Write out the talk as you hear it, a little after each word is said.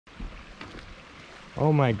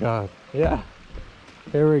Oh my god. Yeah,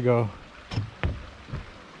 here we go.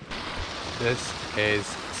 This is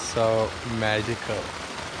so magical.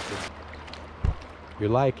 You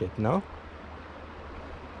like it, no?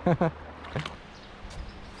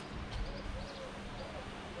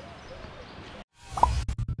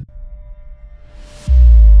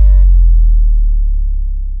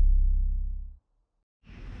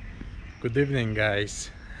 Good evening,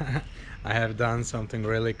 guys. I have done something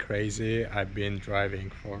really crazy. I've been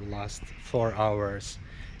driving for last 4 hours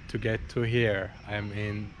to get to here. I'm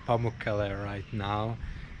in Pamukkale right now.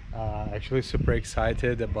 Actually super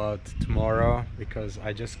excited about tomorrow because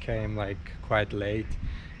I just came like quite late.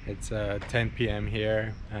 It's 10 p.m.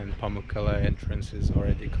 here and Pamukkale entrance is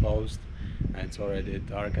already closed and it's already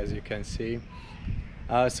dark, as you can see.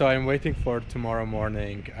 So I'm waiting for tomorrow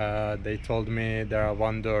morning. They told me there are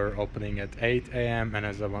one door opening at 8 a.m. and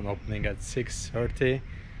another one opening at 6:30.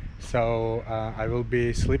 So I will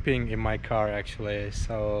be sleeping in my car actually.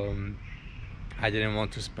 So I didn't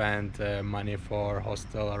want to spend money for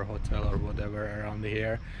hostel or hotel or whatever around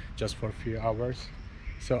here just for a few hours.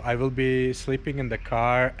 So I will be sleeping in the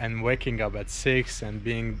car and waking up at 6 and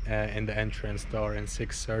being in the entrance door in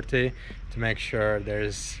 6:30 to make sure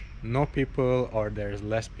there's no people or there's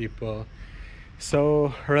less people.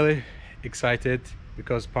 So really excited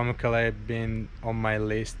because Pamukkale been on my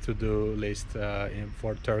list to do list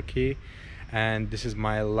for Turkey, and this is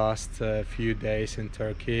my last few days in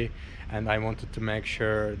Turkey, and I wanted to make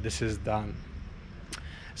sure this is done.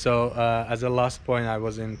 So as a last point, I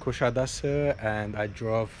was in Kuşadası and I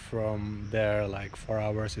drove from there like 4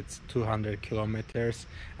 hours. It's 200 kilometers,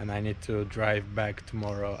 and I need to drive back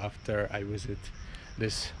tomorrow after I visit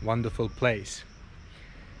this wonderful place.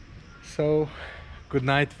 So good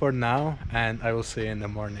night for now, and I will see you in the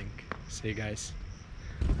morning. See you guys.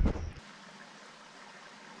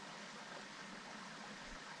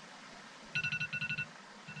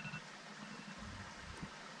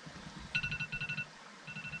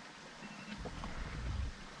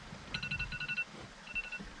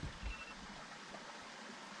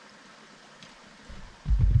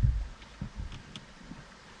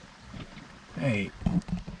 Hey,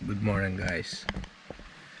 good morning guys.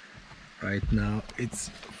 Right now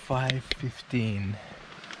it's 5:15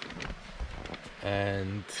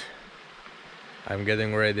 and I'm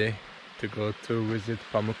getting ready to go to visit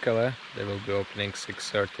Pamukkale. They will be opening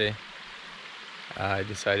 6:30. I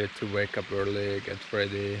decided to wake up early, get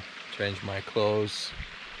ready, change my clothes,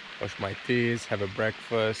 wash my teeth, have a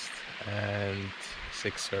breakfast, and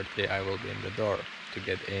 6:30 I will be in the door to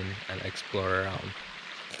get in and explore around.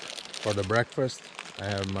 For the breakfast I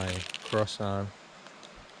have my croissant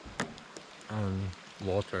and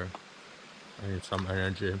water. I need some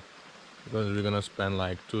energy because we're gonna spend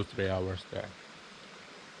like 2-3 hours there.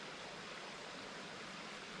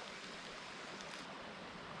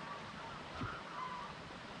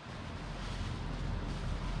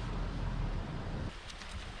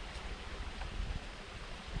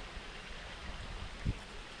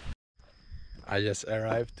 I just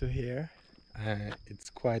arrived to here. It's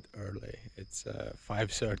quite early. It's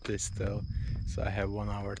 5:30 still, so I have 1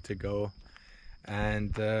 hour to go.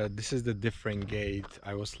 And this is the different gate.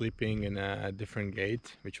 I was sleeping in a different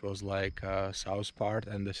gate, which was like south part,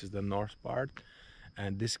 and this is the north part.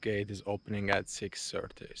 And this gate is opening at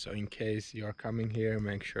 6:30. So in case you are coming here,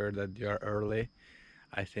 make sure that you are early.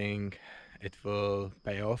 I think it will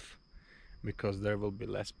pay off because there will be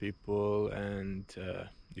less people and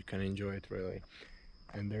you can enjoy it really.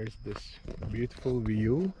 And there's this beautiful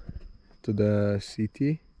view to the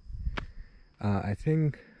city. I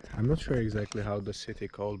think I'm not sure exactly how the city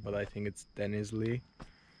called, but I think it's Denizli,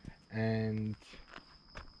 and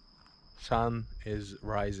sun is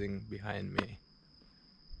rising behind me.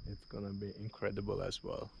 It's gonna be incredible as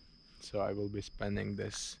well. So I will be spending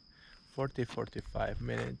this 40-45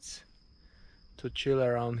 minutes to chill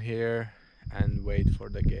around here and wait for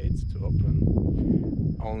the gates to open.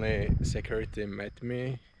 Only security met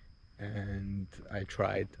me and I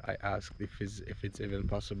asked if it's even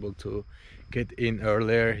possible to get in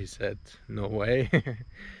earlier. He said no way.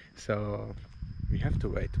 So we have to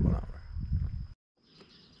wait 1 hour.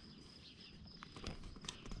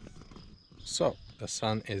 So the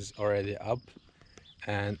sun is already up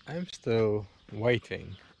and I'm still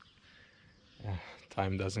waiting.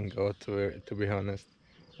 Time doesn't go to be honest.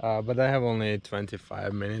 But I have only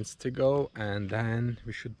 25 minutes to go and then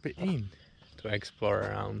we should be in to explore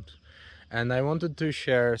around. And I wanted to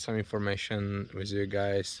share some information with you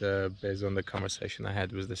guys based on the conversation I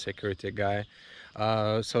had with the security guy.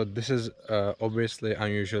 So this is obviously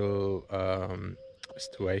unusual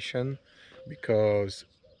situation because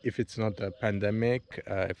if it's not a pandemic,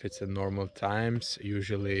 if it's a normal times,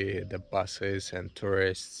 usually the buses and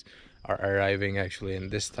tourists are arriving actually in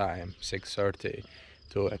this time, 6:30,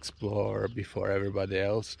 to explore before everybody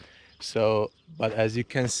else. So, but as you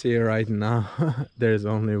can see right now, there's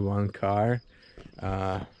only one car,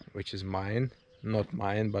 which is mine. Not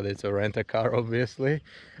mine, but it's a rent-a-car, obviously.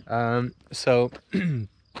 So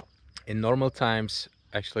in normal times,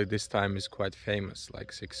 actually this time is quite famous,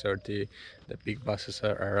 like 6:30, the big buses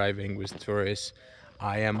are arriving with tourists.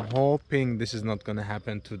 I am hoping this is not going to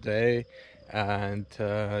happen today, and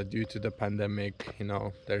due to the pandemic, you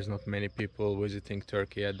know, there's not many people visiting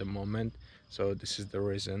Turkey at the moment, so this is the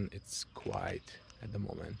reason it's quiet at the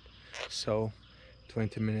moment. So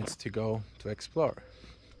 20 minutes to go to explore.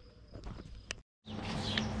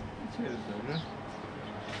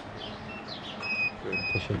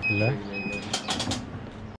 Teşekkürler.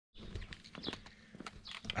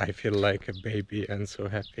 I feel like a baby and so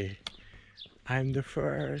happy. I'm the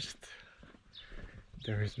first.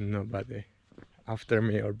 There is nobody after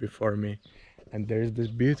me or before me. And there's this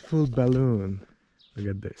beautiful balloon. Look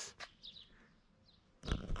at this.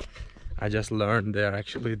 I just learned they're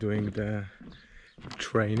actually doing the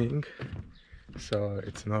training. So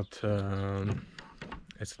it's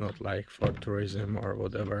not like for tourism or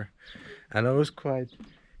whatever. And I was quite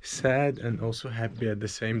sad and also happy at the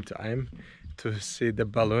same time to see the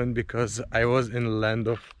balloon, because I was in land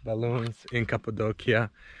of balloons in Cappadocia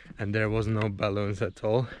and there was no balloons at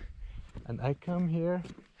all. And I come here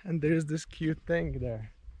and there's this cute thing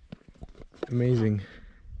there. Amazing.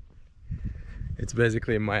 It's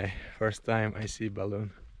basically my first time I see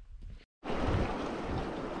balloon.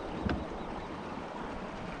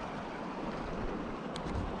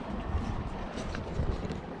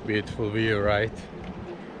 Beautiful view, right?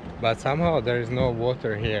 But somehow there is no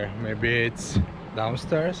water here. Maybe it's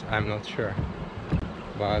downstairs, I'm not sure.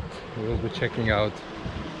 But we'll be checking out.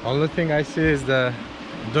 Only thing I see is the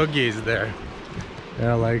doggies there.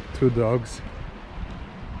 There are like 2 dogs,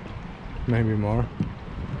 maybe more.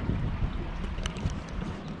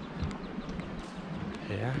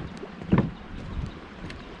 Yeah.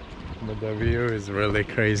 But the view is really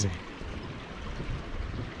crazy.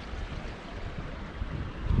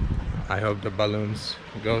 I hope the balloons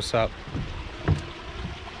goes up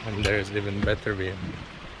and there's even better view.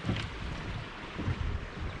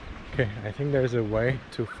 Okay, I think there's a way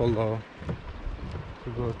to follow to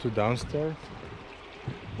go to downstairs.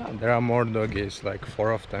 Ah, there are more doggies, like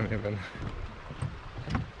 4 of them even.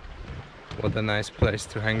 What a nice place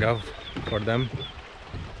to hang out for them.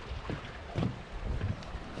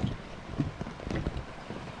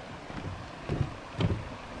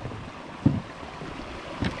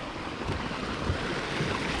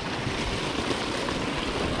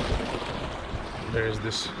 There's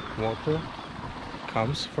this water,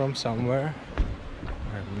 comes from somewhere.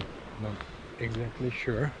 I'm not exactly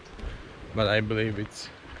sure, but I believe it's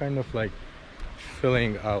kind of like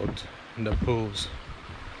filling out the pools.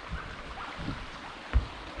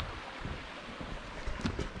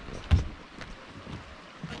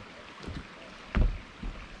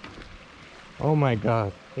 Oh my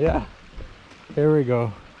god, yeah, here we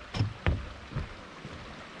go,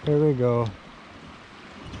 here we go.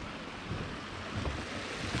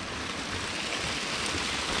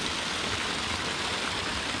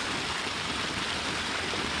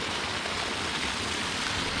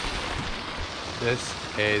 This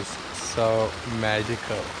is so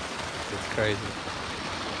magical. It's crazy.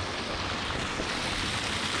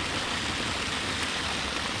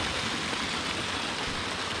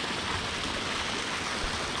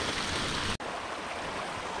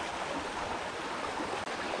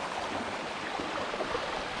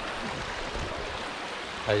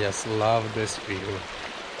 I just love this view.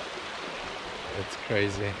 It's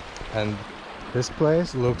crazy. And this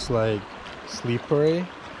place looks like slippery,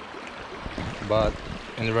 but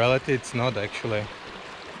in reality it's not actually.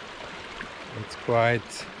 It's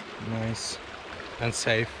quite nice and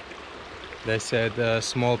safe. They said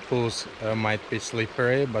small pools might be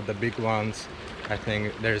slippery, but the big ones, I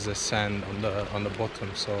think there's a sand on the bottom,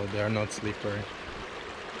 so they are not slippery.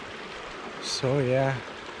 So yeah,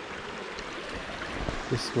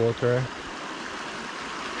 this water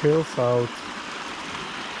fills out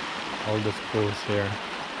all the pools here.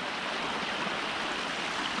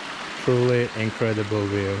 Truly incredible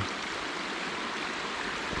view.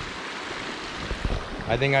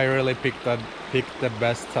 I think I really picked the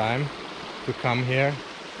best time to come here.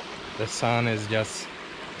 The sun is just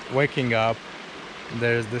waking up.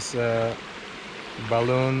 There's this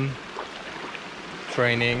balloon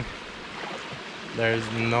training. There's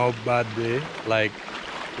nobody, like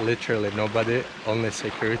literally nobody, only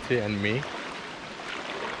security and me.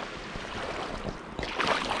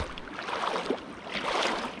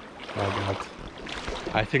 Oh God.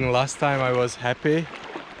 I think last time I was happy,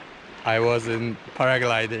 I was in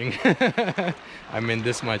paragliding. I mean,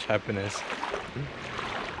 this much happiness.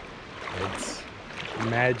 It's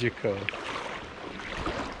magical.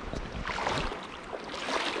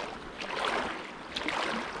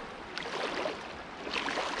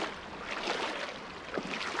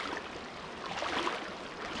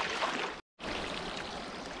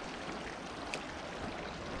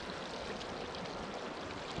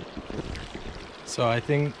 So I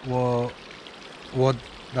think what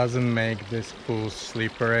doesn't make this pool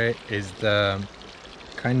slippery is the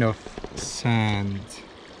kind of sand.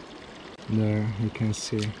 There you can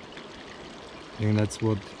see. I think that's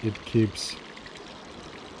what it keeps,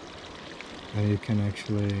 and you can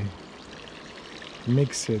actually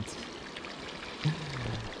mix it.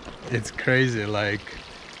 It's crazy, like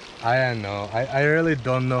I don't know. I really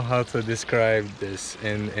don't know how to describe this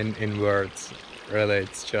in words. Really,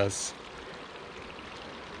 it's just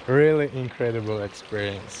really incredible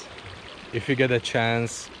experience. If you get a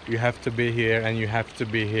chance, you have to be here, and you have to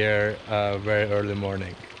be here very early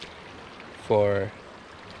morning for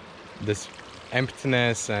this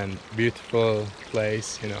emptiness and beautiful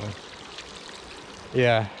place, you know.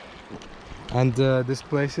 Yeah, and these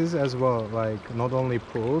places as well, like not only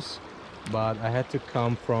pools, but I had to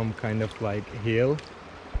come from kind of like hill,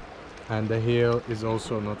 and the hill is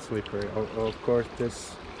also not slippery. Of course,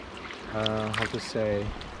 this how to say,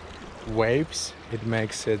 waves, it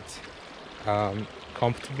makes it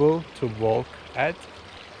comfortable to walk at,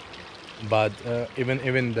 but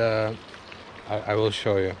even the I will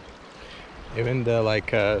show you, even the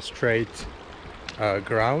like straight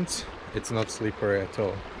grounds, it's not slippery at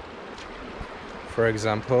all. For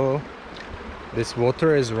example, this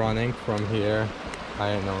water is running from here,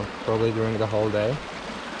 I don't know, probably during the whole day,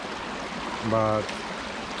 but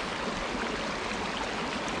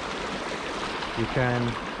you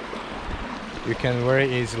can very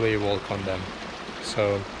easily walk on them,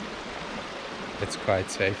 so it's quite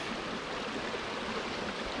safe.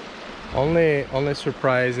 Only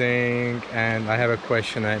surprising, and I have a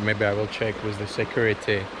question, maybe I will check with the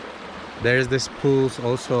security. There's this pools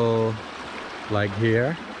also like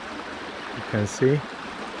here, you can see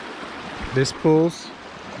these pools,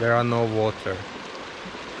 there are no water.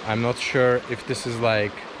 I'm not sure if this is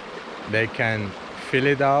like they can fill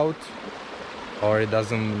it out, or it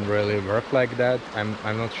doesn't really work like that. I'm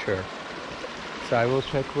not sure. So I will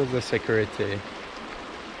check with the security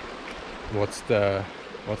what's the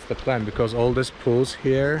plan, because all these pools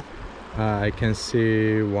here, I can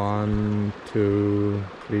see 1, 2,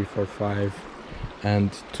 3, 4, 5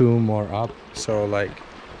 and 2 more up, so like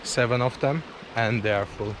 7 of them, and they are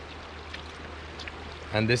full.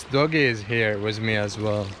 And this doggy is here with me as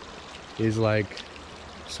well. He's like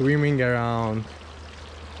swimming around,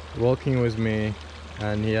 walking with me,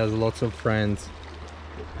 and he has lots of friends,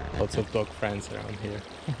 lots of dog friends around here.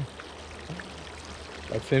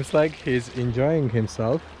 It seems like he's enjoying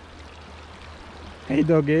himself. Hey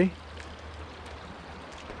doggy.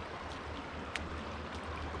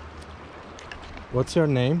 What's your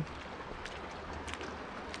name?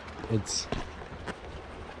 It's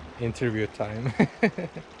interview time.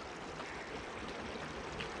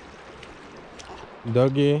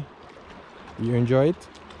 Doggy, you enjoy it?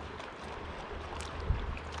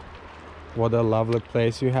 What a lovely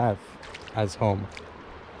place you have as home.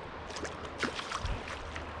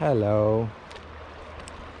 Hello.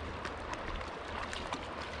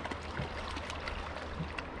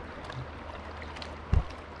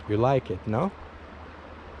 You like it, no?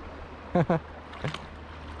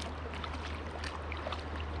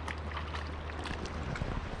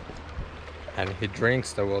 And he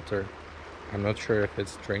drinks the water. I'm not sure if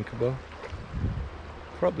it's drinkable.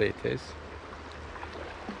 Probably it is.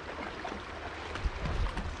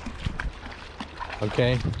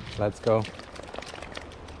 Okay, let's go.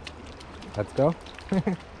 Let's go.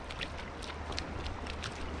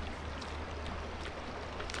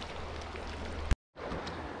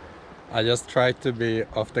 I just tried to be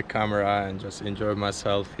off the camera and just enjoy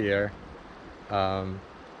myself here. I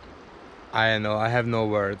don't know, I have no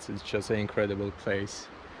words. It's just an incredible place.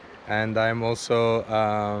 And I'm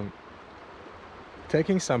also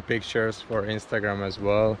taking some pictures for Instagram as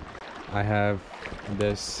well. I have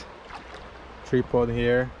this tripod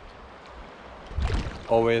here.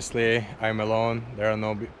 Obviously I'm alone, there are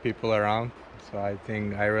no people around, so I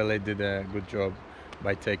think I really did a good job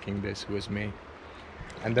by taking this with me.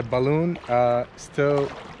 And the balloon still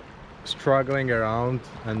struggling around,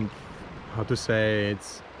 and how to say,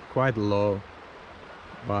 it's quite low,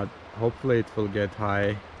 but hopefully it will get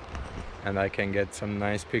high and I can get some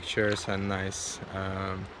nice pictures and nice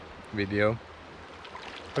video.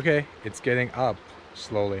 Okay, it's getting up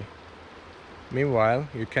slowly. Meanwhile,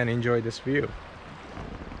 you can enjoy this view.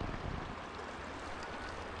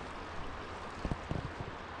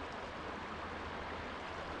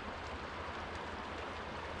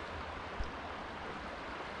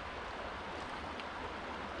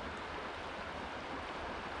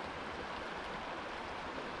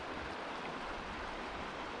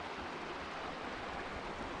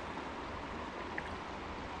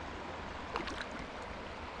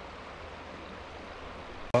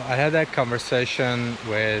 I had that conversation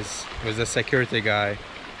with the security guy,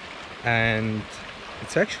 and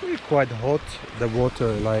it's actually quite hot, the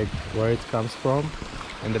water, like where it comes from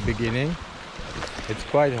in the beginning. It's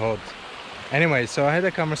quite hot. Anyway, so I had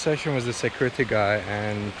a conversation with the security guy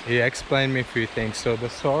and he explained me a few things. So the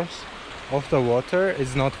source of the water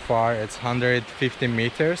is not far, it's 150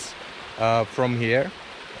 meters from here,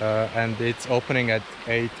 and it's opening at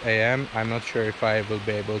 8 a.m. I'm not sure if I will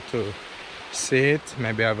be able to see it,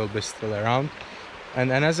 maybe I will be still around.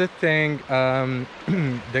 And another thing,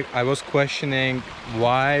 I was questioning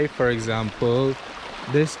why, for example,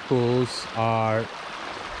 these pools are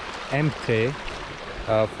empty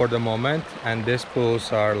for the moment, and these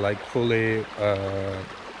pools are like fully,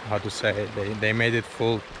 how to say, they made it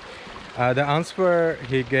full. The answer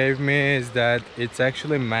he gave me is that it's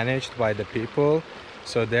actually managed by the people,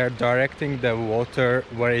 so they're directing the water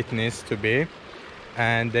where it needs to be,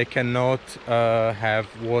 and they cannot have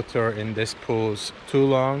water in these pools too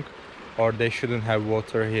long, or they shouldn't have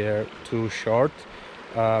water here too short,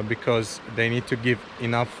 because they need to give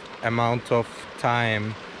enough amount of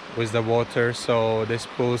time with the water so these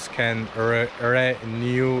pools can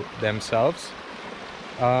renew themselves.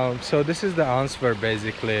 So this is the answer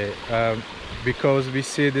basically. Because we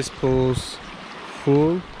see these pools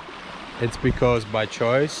full, it's because by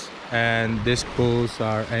choice, and these pools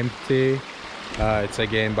are empty, it's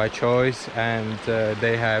again by choice, and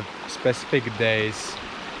they have specific days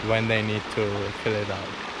when they need to fill it out.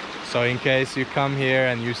 So in case you come here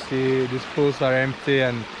and you see these pools are empty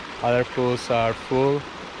and other pools are full,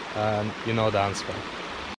 you know the answer.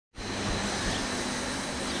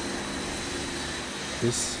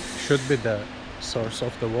 This should be the source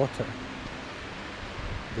of the water.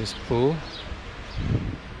 This pool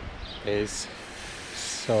is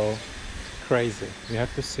so crazy. You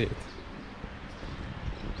have to see it.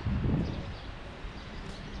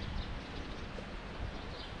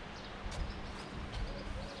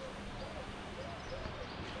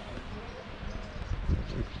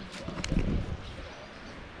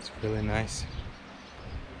 It's really nice.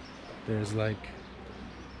 There's like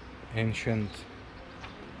ancient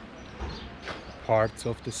parts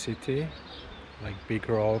of the city, like big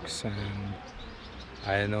rocks and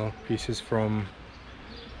I don't know, pieces from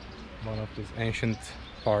one of these ancient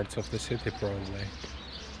parts of the city probably.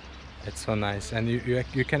 It's so nice, and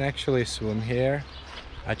you can actually swim here.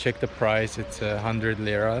 I checked the price, it's 100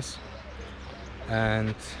 liras,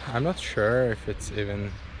 and I'm not sure if it's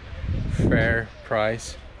even fair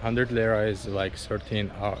price. 100 lira is like 13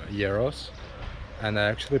 euros, and I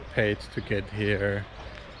actually paid to get here.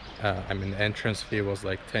 I mean, the entrance fee was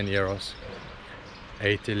like 10 euros,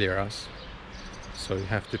 80 liras. So you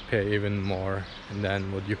have to pay even more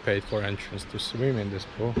than what you paid for entrance to swim in this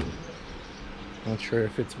pool. Not sure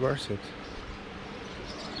if it's worth it.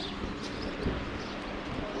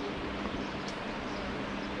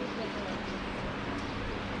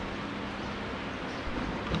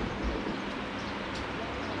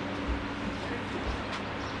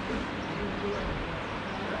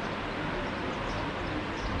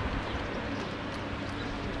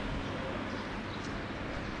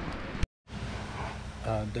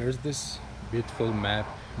 There's this beautiful map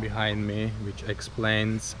behind me which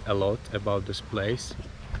explains a lot about this place.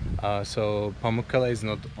 So Pamukkale is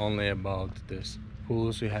not only about this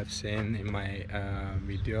pools you have seen in my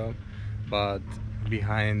video, but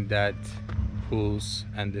behind that pools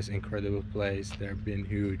and this incredible place there have been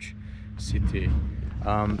huge city.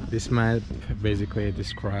 This map basically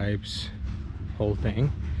describes whole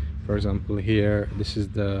thing. For example, here this is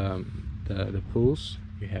the pools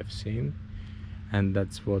you have seen, and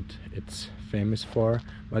that's what it's famous for,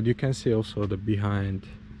 but you can see also the behind,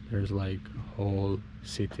 there's like a whole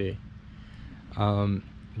city.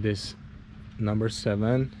 This number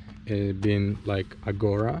 7 is been like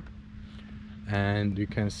agora, and you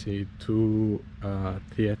can see 2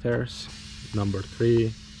 theaters, number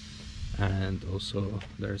 3, and also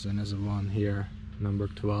there's another one here, number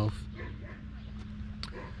 12.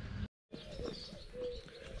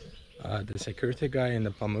 The security guy in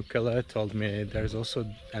the Pamukkale told me there's also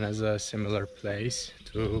another similar place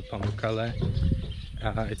to Pamukkale.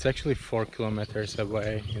 It's actually 4 kilometers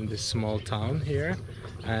away in this small town here,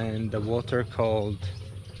 and the water called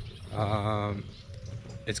um,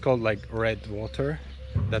 it's called like red water.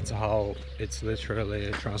 That's how it's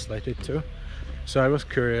literally translated to. So I was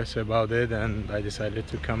curious about it, and I decided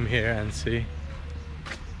to come here and see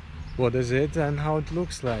what is it and how it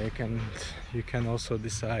looks like, and you can also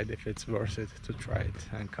decide if it's worth it to try it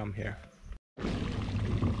and come here.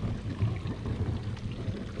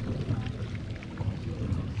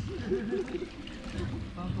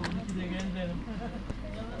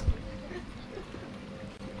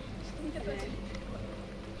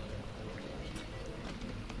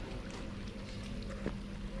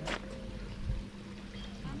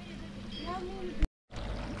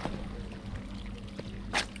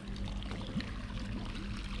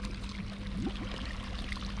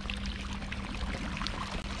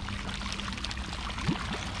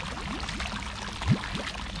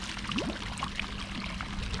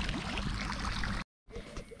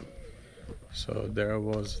 So there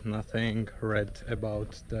was nothing red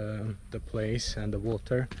about the place and the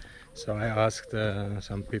water. So I asked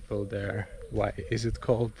some people there, why is it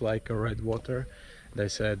called like a red water? They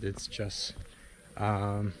said it's just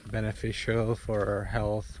beneficial for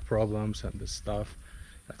health problems and the stuff.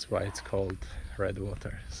 That's why it's called red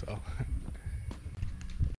water. So